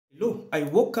Hello, I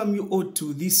welcome you all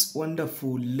to this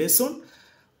wonderful lesson,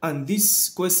 and this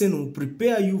question will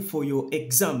prepare you for your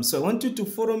exam. So I want you to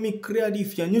follow me clearly.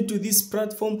 If you're new to this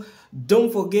platform,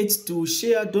 don't forget to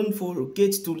share, don't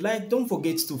forget to like, don't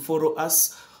forget to follow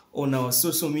us on our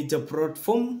social media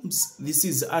platforms. This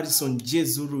is Harrison J.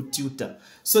 Zulu Tutor.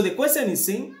 So the question is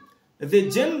saying, the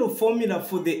general formula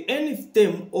for the nth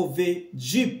term of a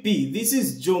GP, this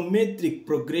is geometric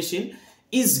progression,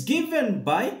 is given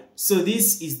by, so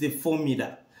this is the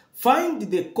formula. Find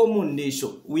the common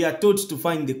ratio. We are taught to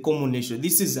find the common ratio.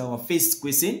 This is our first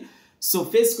question. So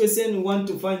first question, we want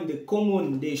to find the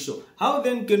common ratio. How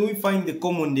then can we find the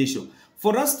common ratio?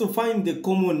 For us to find the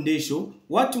common ratio,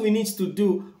 what we need to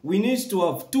do, we need to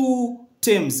have two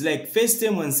terms, like first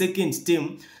term and second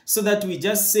term, so that we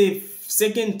just say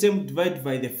second term divided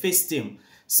by the first term.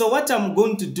 So what I'm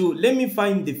going to do, let me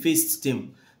find the first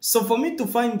term. So for me to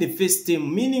find the first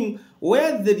term, meaning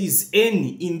where there is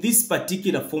n in this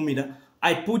particular formula,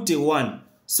 I put a 1.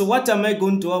 So what am I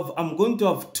going to have? I'm going to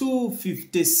have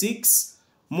 256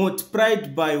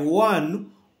 multiplied by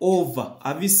 1 over.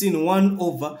 Have you seen 1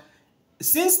 over?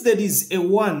 Since there is a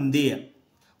 1 there,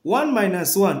 1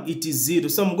 minus 1, it is 0.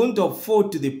 So I'm going to have 4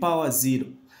 to the power 0.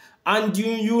 And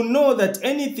you know that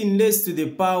anything less to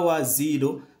the power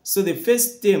 0, so the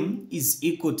first term is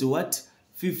equal to what?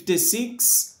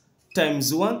 56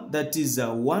 times 1, that is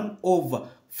 1 over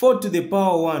 4 to the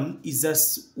power 1 is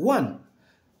just 1,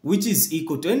 which is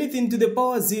equal to anything to the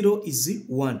power 0 is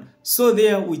 1. So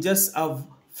there we just have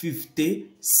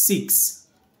 56.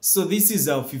 So this is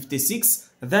our 56.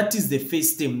 That is the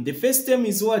first term. The first term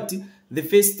is what? The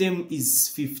first term is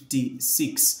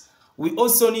 56. We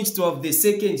also need to have the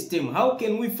second term. How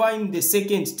can we find the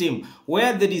second term?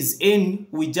 Where there is n,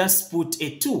 we just put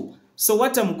a 2. So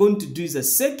what I'm going to do is the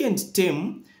second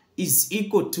term is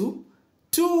equal to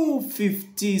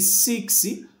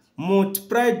 256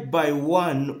 multiplied by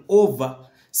 1 over,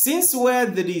 since where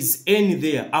there is n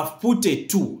there, I've put a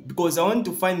 2 because I want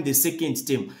to find the second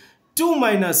term. 2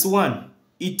 minus 1,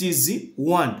 it is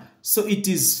 1. So it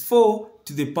is 4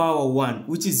 to the power 1,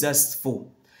 which is just 4.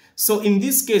 So in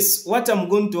this case, what I'm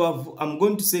going to have, I'm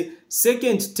going to say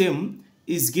second term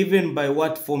is given by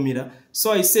what formula?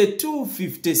 So I say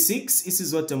 256, this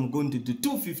is what I'm going to do,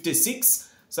 256.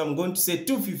 So I'm going to say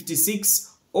 256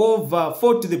 over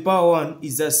 4 to the power 1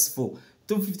 is just 4.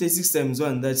 256 times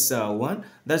 1, that's 1.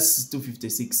 That's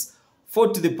 256.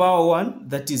 4 to the power 1,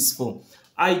 that is 4.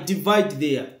 I divide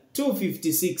there.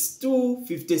 256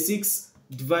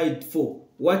 divide 4.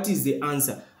 What is the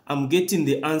answer? I'm getting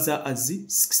the answer as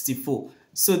 64.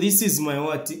 So this is my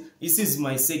what? This is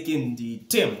my second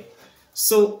term.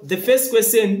 So the first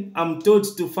question, I'm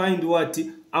told to find what?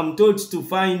 I'm told to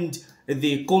find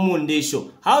the common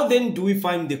ratio. How then do we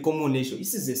find the common ratio?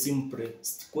 This is the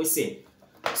simplest question.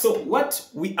 So what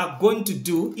we are going to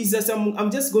do is that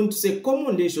I'm just going to say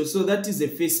common ratio. So that is the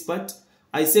first part.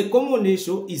 I say common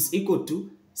ratio is equal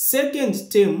to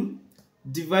second term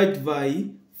divided by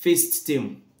first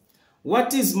term.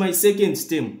 What is my second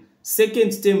term?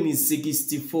 Second term is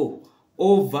 64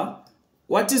 over,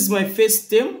 what is my first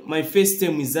term? My first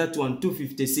term is that one,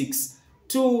 256.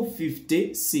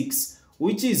 256,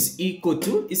 which is equal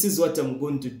to, this is what I'm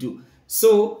going to do.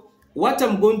 So what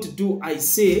I'm going to do, I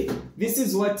say, this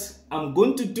is what I'm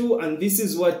going to do, and this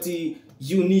is what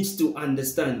you need to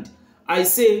understand. I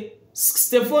say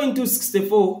 64 into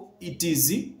 64, it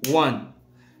is 1.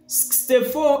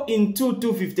 64 into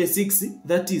 256,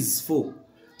 that is 4.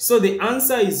 So the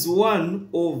answer is 1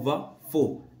 over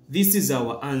 4. This is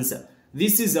our answer.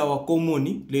 This is our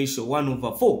common ratio, 1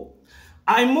 over 4.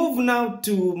 I move now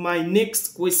to my next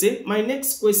question. My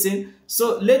next question,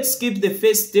 so let's keep the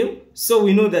first term. So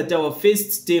we know that our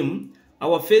first term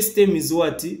is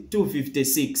what?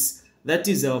 256. That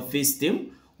is our first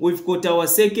term. We've got our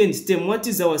second term. What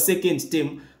is our second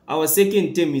term? Our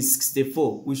second term is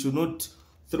 64. We should not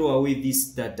throw away this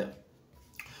data.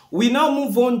 We now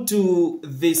move on to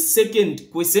the second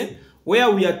question,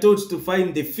 where we are told to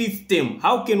find the fifth term.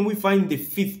 How can we find the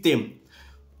fifth term?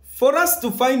 For us to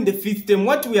find the fifth term,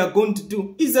 what we are going to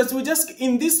do is that we just,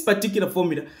 in this particular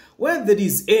formula, where there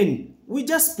is n, we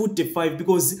just put a 5,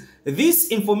 because this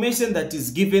information that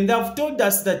is given, they have told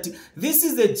us that this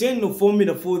is the general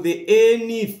formula for the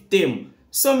nth term.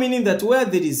 So meaning that where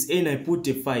there is n, I put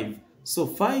a 5. So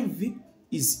 5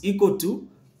 is equal to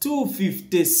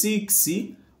 256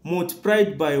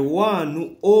 multiplied by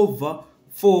 1 over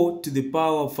 4 to the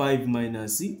power 5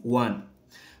 minus 1.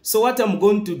 So what I'm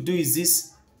going to do is this.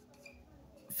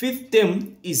 Fifth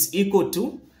term is equal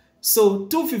to, so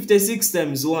 256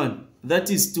 times 1, that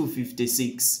is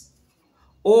 256,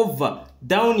 over,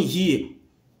 down here,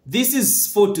 This is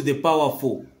 4 to the power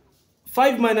 4.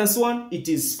 5 minus 1, it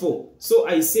is 4. So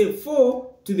I say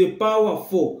 4 to the power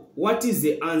 4. What is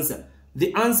the answer?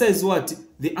 The answer is what?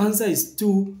 The answer is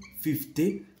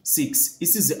 256.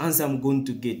 This is the answer I'm going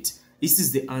to get. This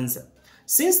is the answer.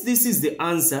 Since this is the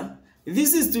answer,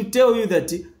 this is to tell you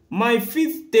that my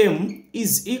fifth term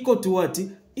is equal to what?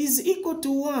 Is equal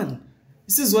to 1.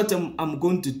 This is what I'm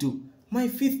going to do. My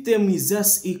fifth term is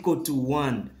just equal to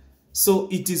 1. So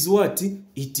it is what?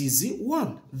 It is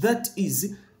 1. That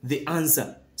is the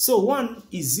answer. So 1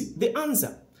 is the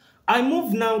answer. I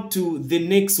move now to the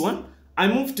next one. I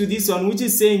move to this one, which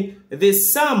is saying the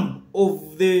sum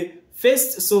of the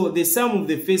first, so the sum of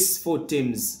the first 4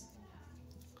 terms.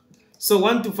 So I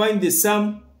want to find the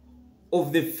sum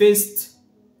of the first,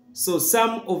 so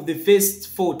sum of the first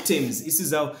 4 terms. This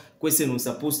is how question was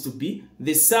supposed to be.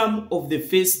 The sum of the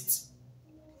first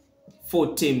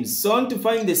 4 terms. So I want to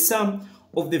find the sum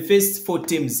of the first 4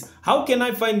 terms. How can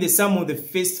I find the sum of the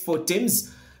first 4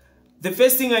 terms? The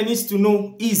first thing I need to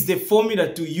know is the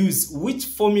formula to use. Which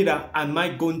formula am I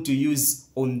going to use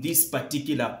on this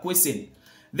particular question?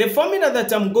 The formula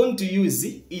that I'm going to use,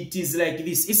 it is like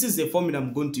this. This is the formula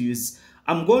I'm going to use.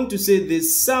 I'm going to say the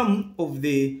sum of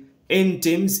the n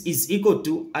terms is equal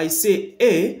to, I say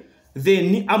A,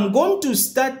 then I'm going to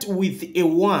start with a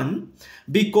 1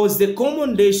 because the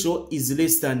common ratio is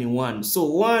less than 1. So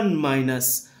 1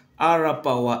 minus r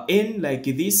power n, like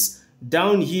this.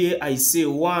 Down here, I say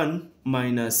 1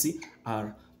 minus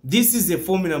r. This is the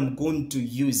formula I'm going to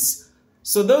use.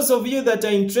 So those of you that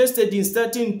are interested in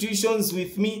starting tuitions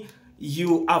with me,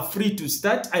 you are free to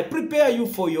start. I prepare you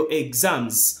for your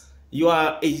exams. You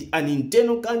are an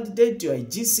internal candidate, you are a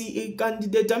GCE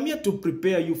candidate. I'm here to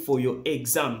prepare you for your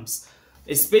exams.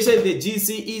 Especially the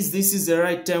GCEs, this is the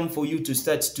right time for you to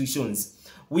start tuitions.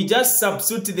 We just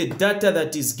substitute the data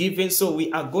that is given. So we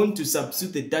are going to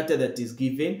substitute the data that is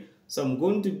given. So I'm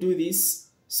going to do this.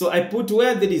 So I put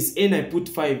where there is n, I put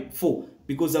 4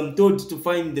 because I'm told to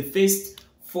find the first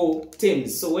 4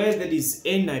 terms. So where there is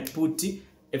n, I put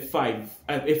a 4.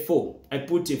 I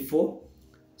put a 4.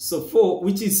 So 4,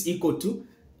 which is equal to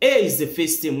A is the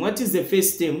first term. What is the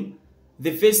first term?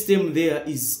 The first term there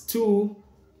is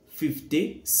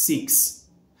 256.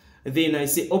 Then I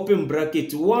say open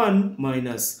bracket 1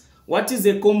 minus. What is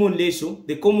the common ratio?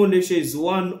 The common ratio is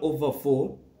 1 over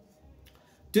 4.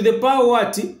 To the power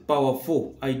what? Power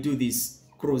 4. I do this.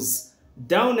 Cross.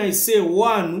 Down I say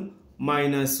 1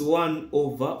 minus 1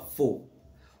 over 4.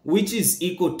 Which is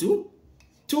equal to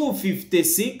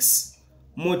 256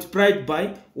 multiplied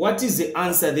by, what is the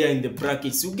answer there in the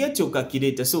brackets? You get your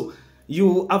calculator. So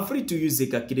you are free to use the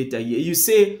calculator here. You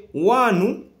say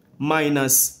 1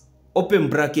 minus, open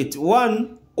bracket,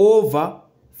 1 over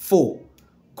 4.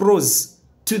 Cross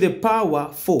to the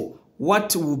power 4.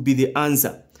 What will be the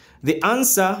answer? The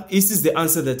answer, this is the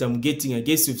answer that I'm getting. I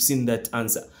guess you've seen that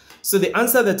answer. So the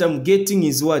answer that I'm getting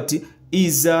is what?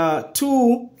 Is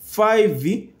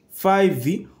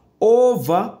 255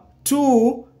 over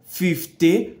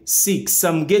 256.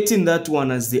 I'm getting that one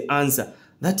as the answer.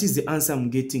 That is the answer I'm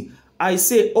getting. I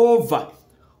say over.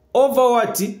 Over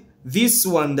what? This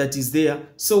one that is there.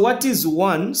 So what is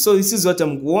 1? So this is what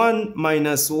I'm, 1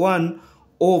 minus 1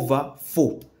 over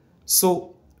 4.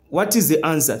 So what is the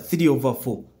answer? 3 over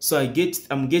 4. So I'm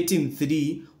getting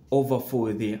 3 over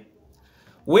 4 there.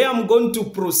 Where I'm going to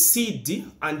proceed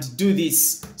and do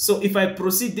this. So if I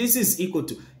proceed, this is equal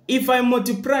to, if I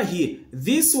multiply here,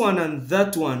 this one and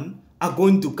that one are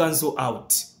going to cancel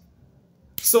out.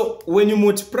 So when you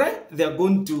multiply, they are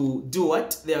going to do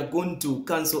what? They are going to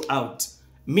cancel out.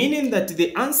 Meaning that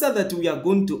the answer that we are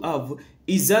going to have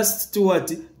is just to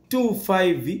what?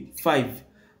 255.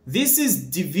 This is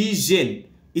division.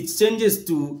 It changes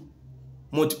to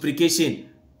multiplication.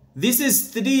 This is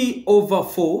 3 over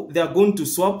 4. They are going to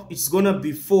swap. It's going to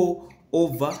be 4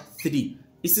 over 3.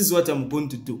 This is what I'm going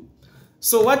to do.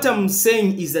 So what I'm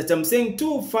saying is that I'm saying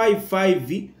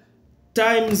 255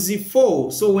 times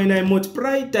 4. So when I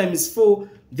multiply times 4,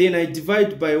 then I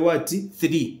divide by what?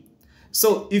 3.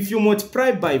 So if you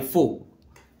multiply by 4,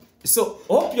 so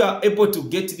hope you are able to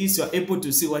get this. You are able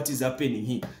to see what is happening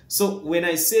here. So when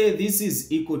I say this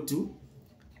is equal to,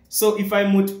 so if I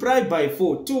multiply by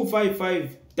 4,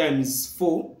 255 times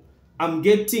 4, I'm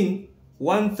getting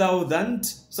 1000.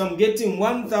 So I'm getting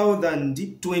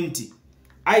 1020.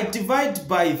 I divide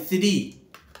by 3.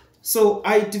 So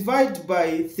I divide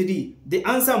by 3. The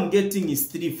answer I'm getting is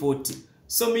 340.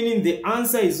 So meaning the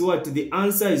answer is what? The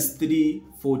answer is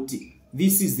 340.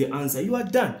 This is the answer. You are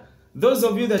done. Those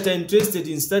of you that are interested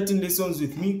in starting lessons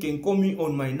with me can call me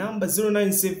on my number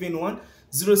 0971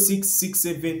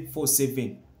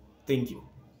 066747. Thank you.